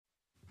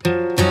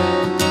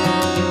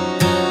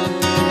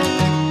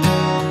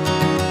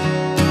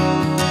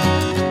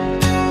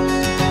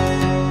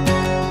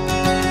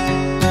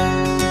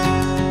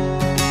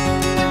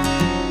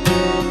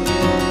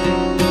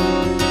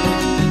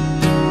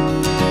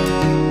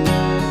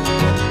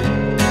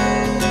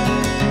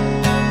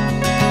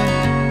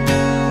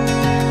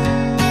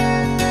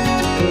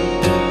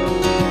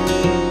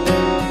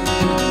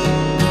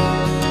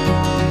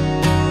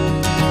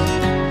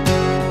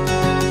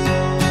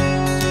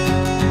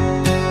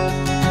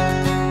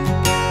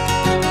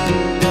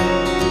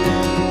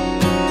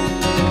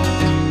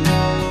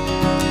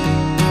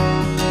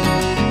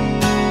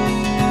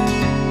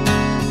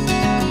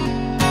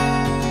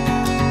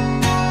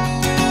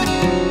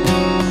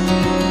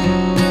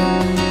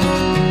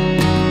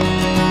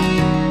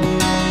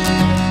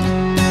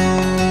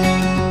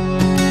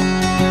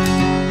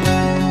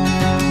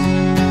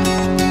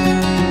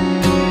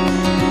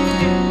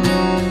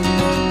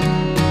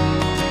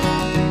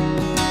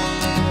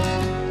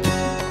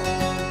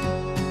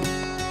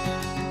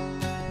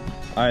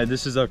Alright,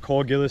 this is a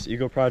Cole Gillis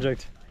Eagle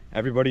project.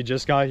 Everybody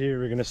just got here.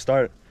 We're gonna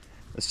start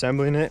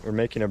assembling it. We're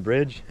making a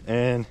bridge,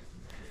 and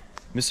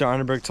Mr.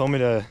 Arneberg told me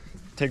to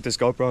take this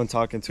GoPro and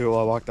talk into it while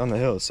I walk down the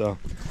hill. So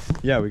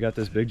yeah, we got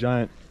this big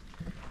giant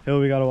hill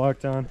we gotta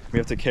walk down. We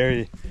have to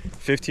carry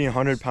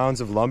 1,500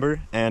 pounds of lumber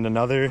and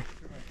another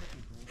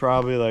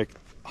probably like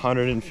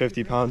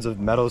 150 pounds of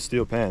metal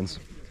steel pans.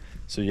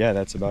 So yeah,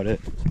 that's about it.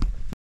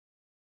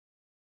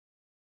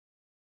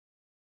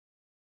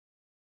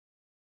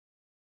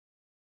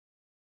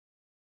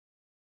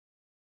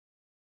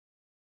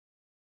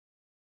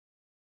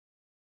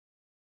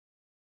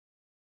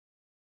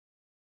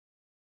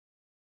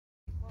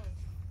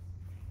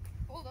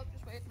 Hold up,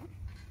 just wait.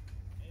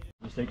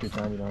 Just take your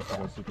time, you don't have to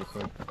go super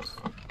quick.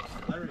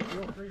 Larry,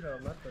 feel free to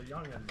let the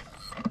youngins.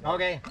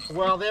 Okay,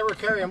 well, they were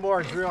carrying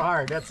boards real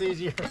hard. That's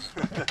easier.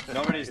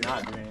 Nobody's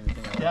not doing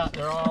anything else. Yeah,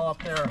 they're all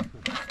up there.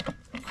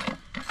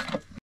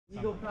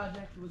 Eagle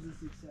project was a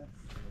success.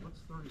 What's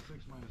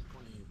 36 minus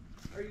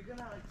 28? Are you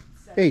gonna like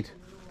set 8. a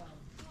little,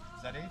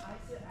 Is that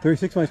 8?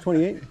 36 minus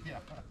 28? Yeah.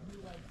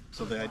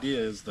 So the idea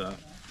is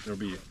there'll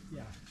be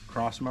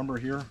cross member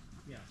here.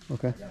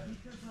 Okay.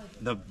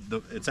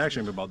 It's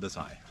actually about this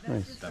high.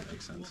 Nice. If that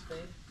makes sense.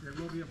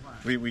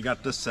 We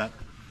got this set.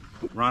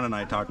 Ron and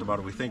I talked about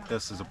it. We think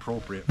this is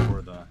appropriate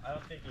for the. I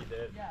don't think he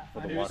did.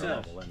 For the water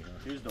level in here.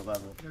 Here's the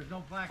level. There's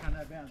no plaque on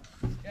that bend.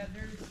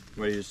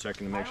 What, are you just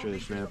checking to make sure they're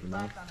straight up and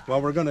down?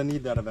 Well, we're gonna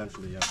need that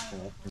eventually. Yes,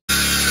 Cole.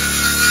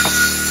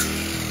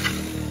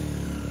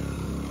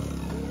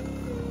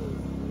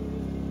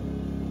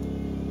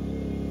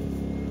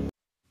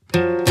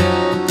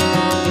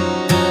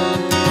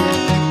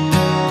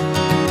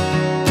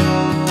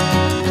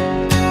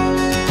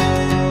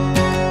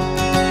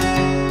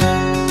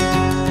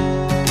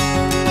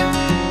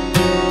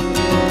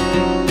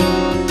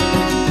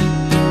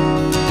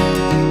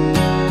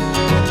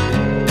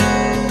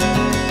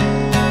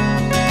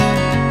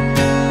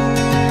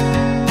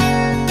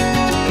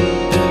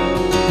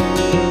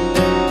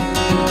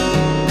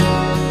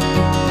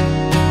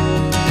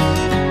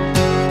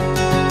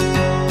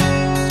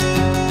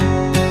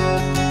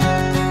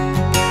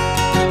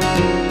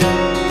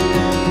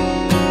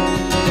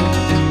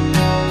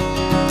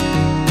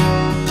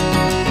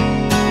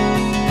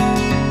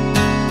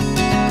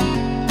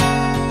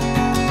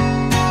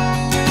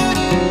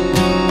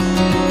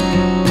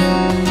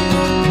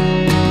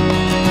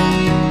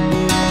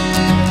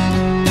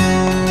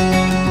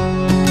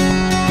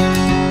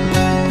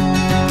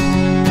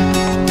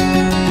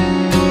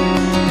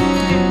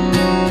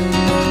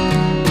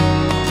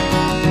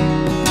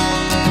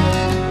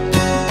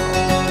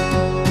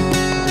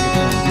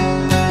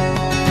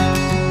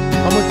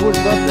 What's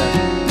up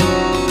there?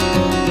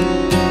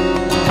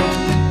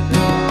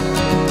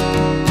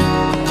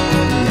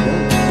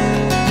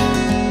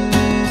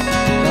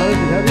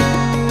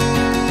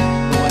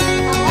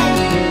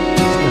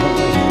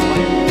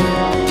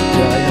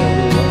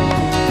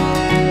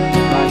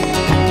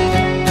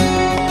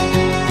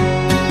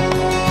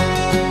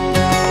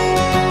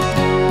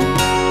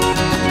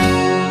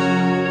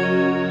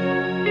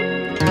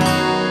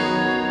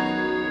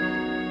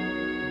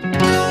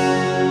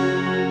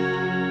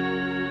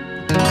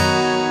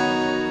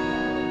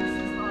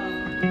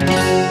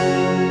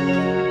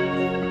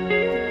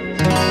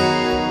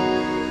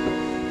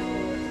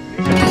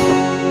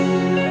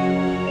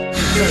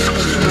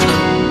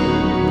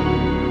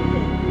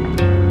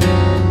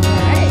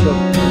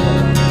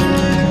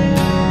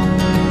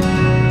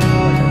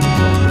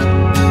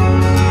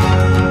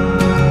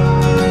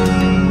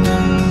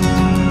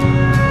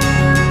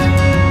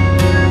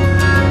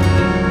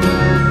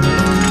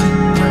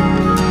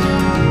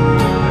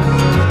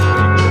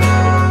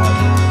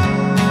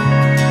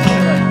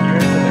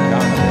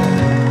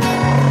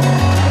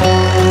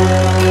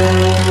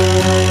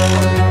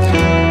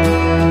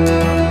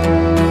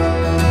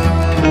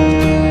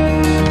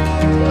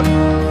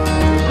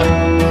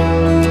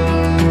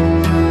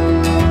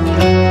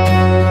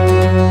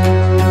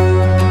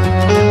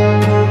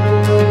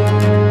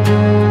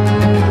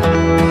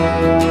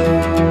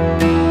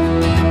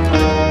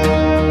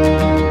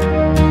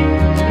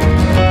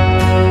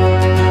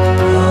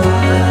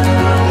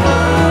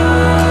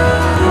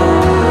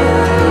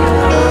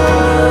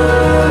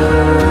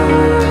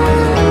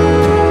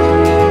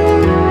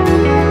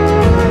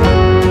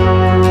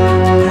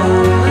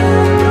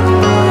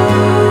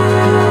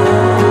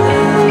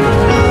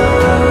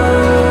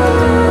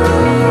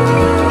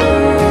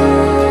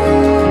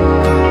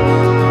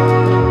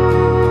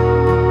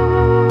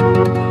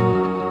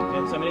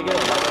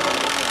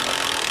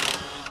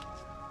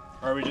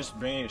 Or are we just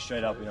bringing it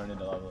straight up? We don't need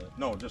to level it.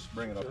 No, just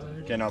bring it up.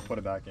 Okay, now put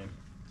it back in.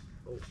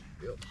 Oh,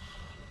 yep.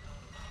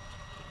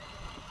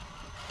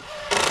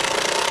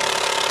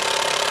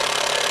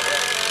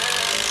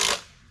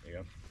 There you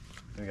go.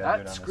 We gotta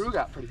do it That on screw this.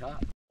 got pretty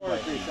hot. Right.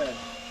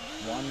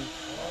 1,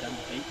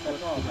 8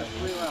 That's all. That's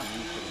pretty well.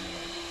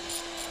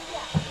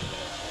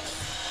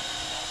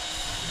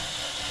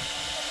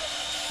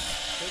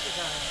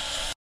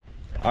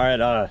 All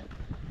right,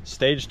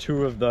 stage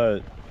 2 of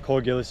the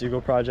Cole Gillis Eagle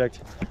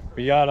project.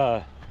 We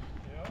got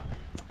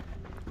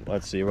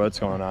let's see what's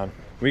going on.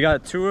 We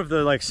got 2 of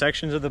the like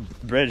sections of the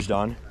bridge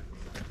done,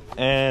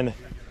 and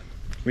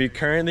we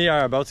currently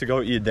are about to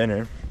go eat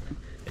dinner.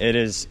 It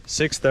is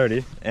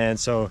 6:30, and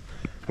so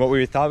what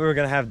we thought we were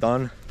gonna have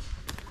done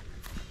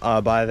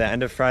by the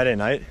end of Friday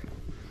night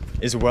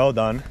is well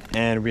done,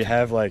 and we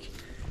have like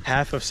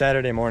half of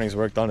Saturday morning's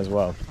work done as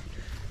well.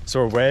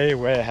 So we're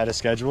way ahead of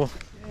schedule,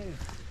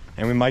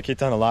 and we might get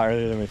done a lot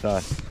earlier than we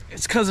thought.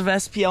 It's because of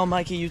SPL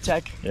Mikey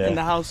UTech Yeah. in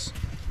the house.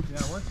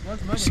 Yeah,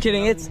 once Just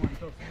kidding. It's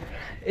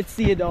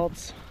the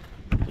adults.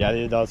 Yeah,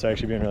 the adults are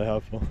actually being really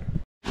helpful.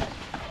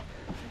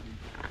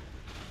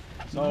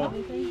 So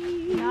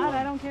Not,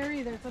 I don't care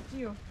either. It's up to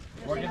you.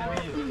 we're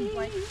gonna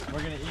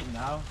eat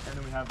now, and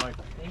then we have like.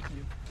 Thank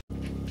you.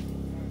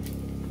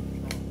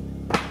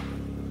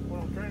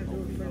 What I'm trying to do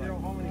is figure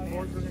out how many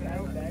boards we're gonna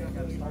have.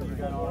 We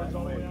got all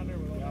that.